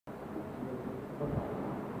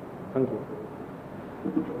Thank you.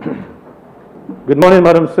 Good morning,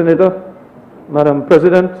 Madam Senator, Madam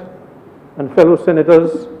President, and fellow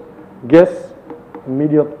senators, guests, and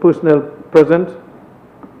media personnel present.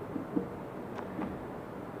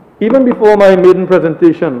 Even before my maiden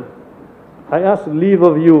presentation, I ask leave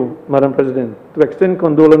of you, Madam President, to extend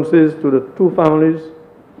condolences to the two families,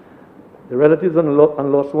 the relatives and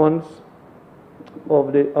lost ones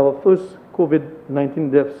of our first COVID-19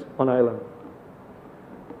 deaths on island.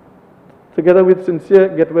 Together with sincere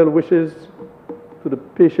get well wishes to the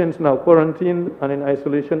patients now quarantined and in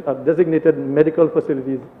isolation at designated medical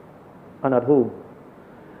facilities and at home.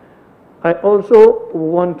 I also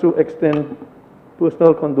want to extend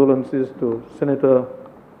personal condolences to Senator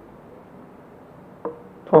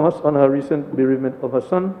Thomas on her recent bereavement of her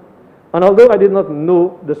son. And although I did not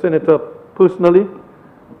know the senator personally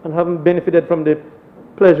and haven't benefited from the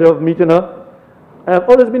pleasure of meeting her, I have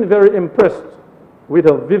always been very impressed with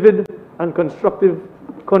her vivid and constructive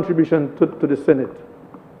contribution to the Senate.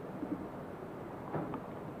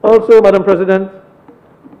 Also, Madam President,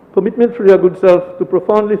 permit me through your good self to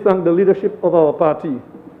profoundly thank the leadership of our party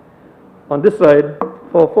on this side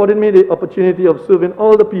for affording me the opportunity of serving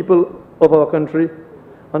all the people of our country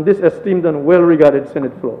on this esteemed and well-regarded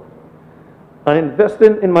Senate floor, and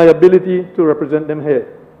investing in my ability to represent them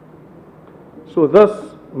here. So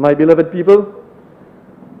thus, my beloved people,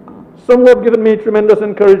 some who have given me tremendous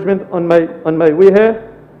encouragement on my way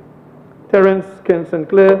here: Terrance, and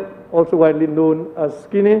Clair, also widely known as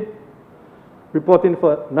Skinny, reporting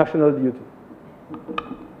for national duty.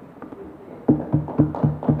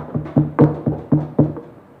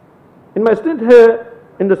 In my stint here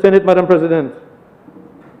in the Senate, Madam President,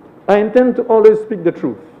 I intend to always speak the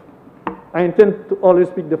truth. I intend to always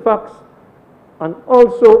speak the facts, and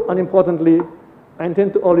also, and importantly, I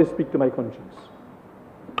intend to always speak to my conscience.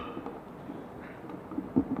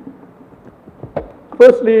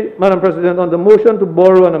 Firstly, Madam President, on the motion to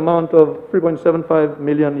borrow an amount of $3.75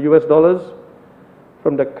 million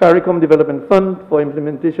from the CARICOM Development Fund for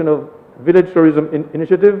implementation of Village Tourism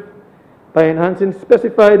Initiative by enhancing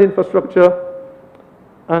specified infrastructure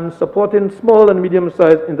and supporting small and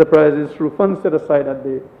medium-sized enterprises through funds set aside at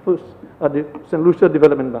the St. Lucia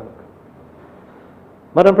Development Bank.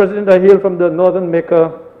 Madam President, I hail from the northern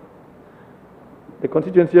Mecca, the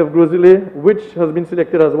constituency of Grozile, which has been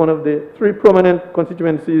selected as one of the three prominent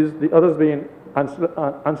constituencies, the others being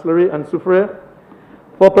Ancillary and Soufrière,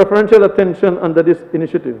 for preferential attention under this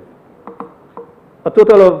initiative. A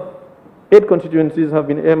total of 8 constituencies have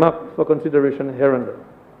been earmarked for consideration here and there.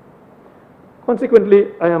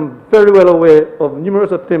 Consequently, I am very well aware of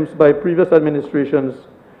numerous attempts by previous administrations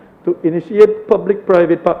to initiate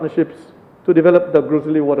public-private partnerships to develop the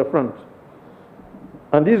Grozile waterfront.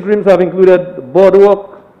 And these dreams have included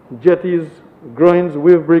boardwalk, jetties, groins,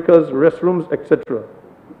 wave breakers, restrooms, etc.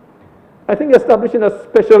 I think establishing a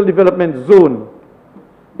special development zone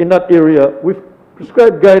in that area with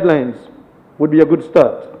prescribed guidelines would be a good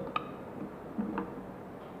start.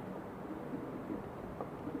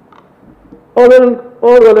 All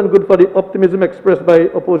well and good for the optimism expressed by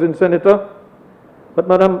opposing senator, but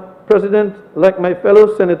Madam President, like my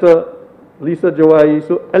fellow Senator Lisa Jawai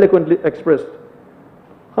so eloquently expressed,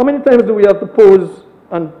 how many times do we have to pause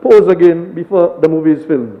and pause again before the movie is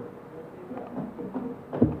filmed?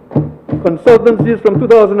 Consultancies from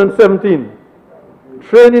 2017,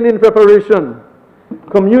 training in preparation,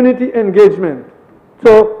 community engagement,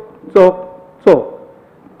 talk,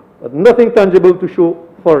 but nothing tangible to show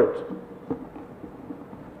for it.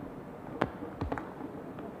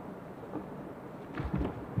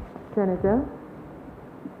 Senator,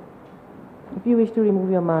 if you wish to remove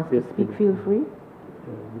your mask to speak, feel free.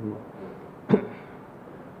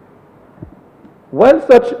 While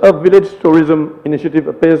such a village tourism initiative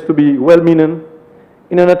appears to be well-meaning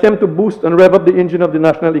in an attempt to boost and rev up the engine of the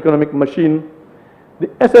national economic machine, the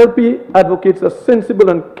SLP advocates a sensible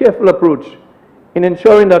and careful approach in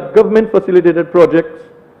ensuring that government-facilitated projects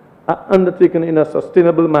are undertaken in a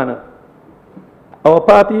sustainable manner. Our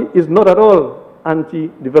party is not at all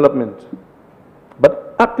anti-development,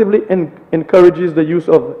 but actively encourages the use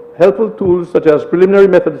of helpful tools such as preliminary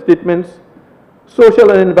method statements,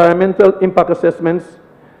 social and environmental impact assessments,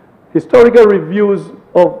 historical reviews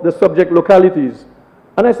of the subject localities.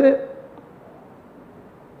 And I say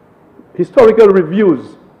historical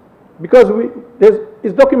reviews because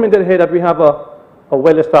it's documented here that we have a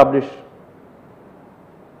well-established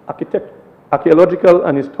archaeological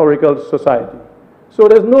and historical society. So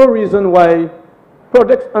there's no reason why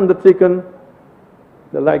projects undertaken,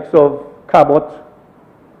 the likes of Cabot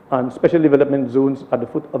and special development zones at the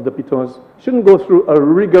foot of the Pitons, shouldn't go through a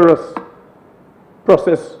rigorous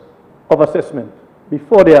process of assessment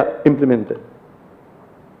before they are implemented.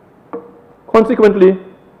 Consequently,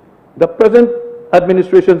 the present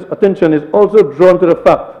administration's attention is also drawn to the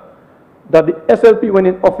fact that the SLP, when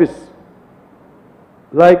in office,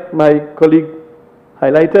 like my colleague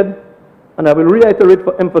highlighted, and I will reiterate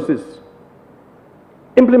for emphasis,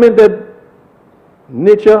 implemented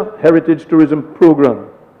nature heritage tourism program,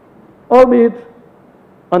 albeit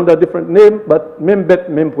under a different name, but Membet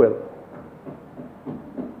Mempwell.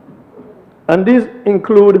 And these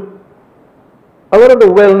include a lot of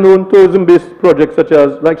the well-known tourism-based projects such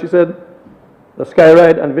as, like she said, the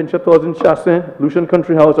Skyride and Venture Tours in Chassin, Lucian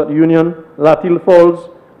Country House at Union, Latil Falls,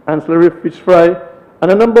 Ancillary Fish Fry,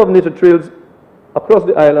 and a number of nature trails across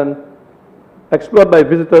the island explored by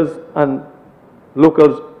visitors and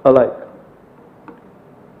locals alike.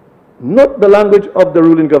 Note the language of the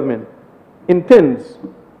ruling government intends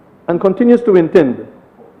and continues to intend,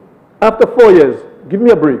 after 4 years, give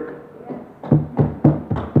me a break.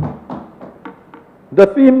 The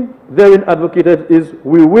theme therein advocated is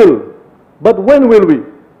we will, but when will we?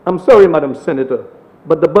 I'm sorry, Madam Senator,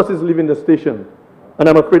 but the bus is leaving the station and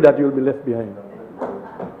I'm afraid that you'll be left behind.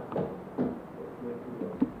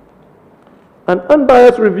 An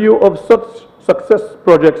unbiased review of such success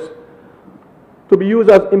projects to be used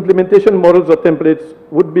as implementation models or templates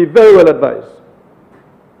would be very well advised.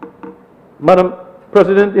 Madam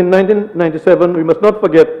President, in 1997, we must not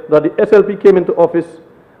forget that the SLP came into office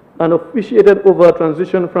and officiated over a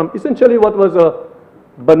transition from essentially what was a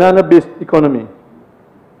banana-based economy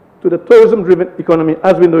to the tourism-driven economy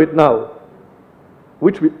as we know it now,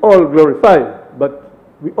 which we all glorify, but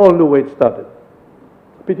we all know where it started.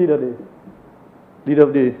 Pity that the leader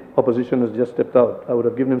of the opposition has just stepped out. I would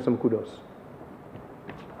have given him some kudos.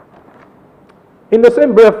 In the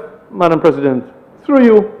same breath, Madam President, through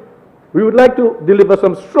you, we would like to deliver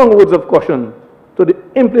some strong words of caution to the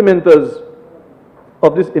implementers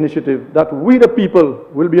of this initiative that we the people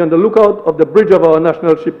will be on the lookout of the bridge of our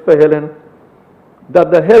national ship for Helen,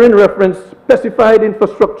 that the herein referenced specified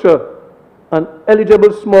infrastructure and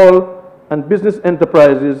eligible small and business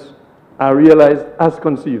enterprises are realized as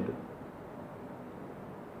conceived.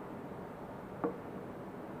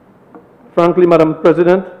 Frankly, Madam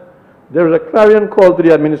President, there is a clarion call to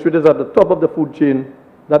the administrators at the top of the food chain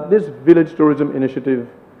that this village tourism initiative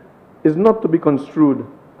is not to be construed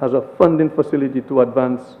as a funding facility to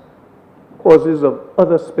advance causes of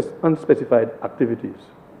other unspecified activities.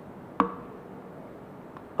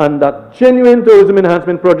 And that genuine tourism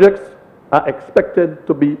enhancement projects are expected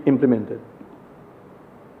to be implemented.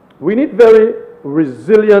 We need very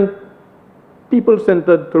resilient,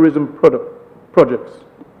 people-centered tourism projects.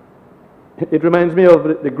 It reminds me of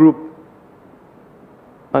the group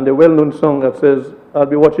and the well-known song that says, I'll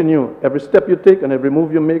be watching you. Every step you take and every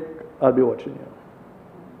move you make, I'll be watching you.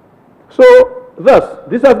 So, thus,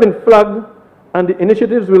 this has been flagged and the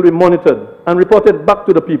initiatives will be monitored and reported back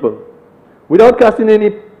to the people. Without casting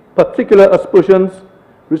any particular aspersions,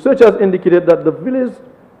 research has indicated that the village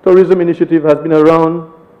tourism initiative has been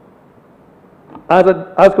around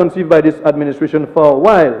as conceived by this administration for a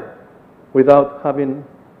while without having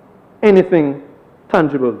anything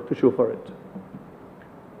tangible to show for it.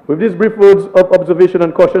 With these brief words of observation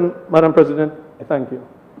and caution, Madam President, I thank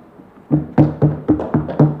you.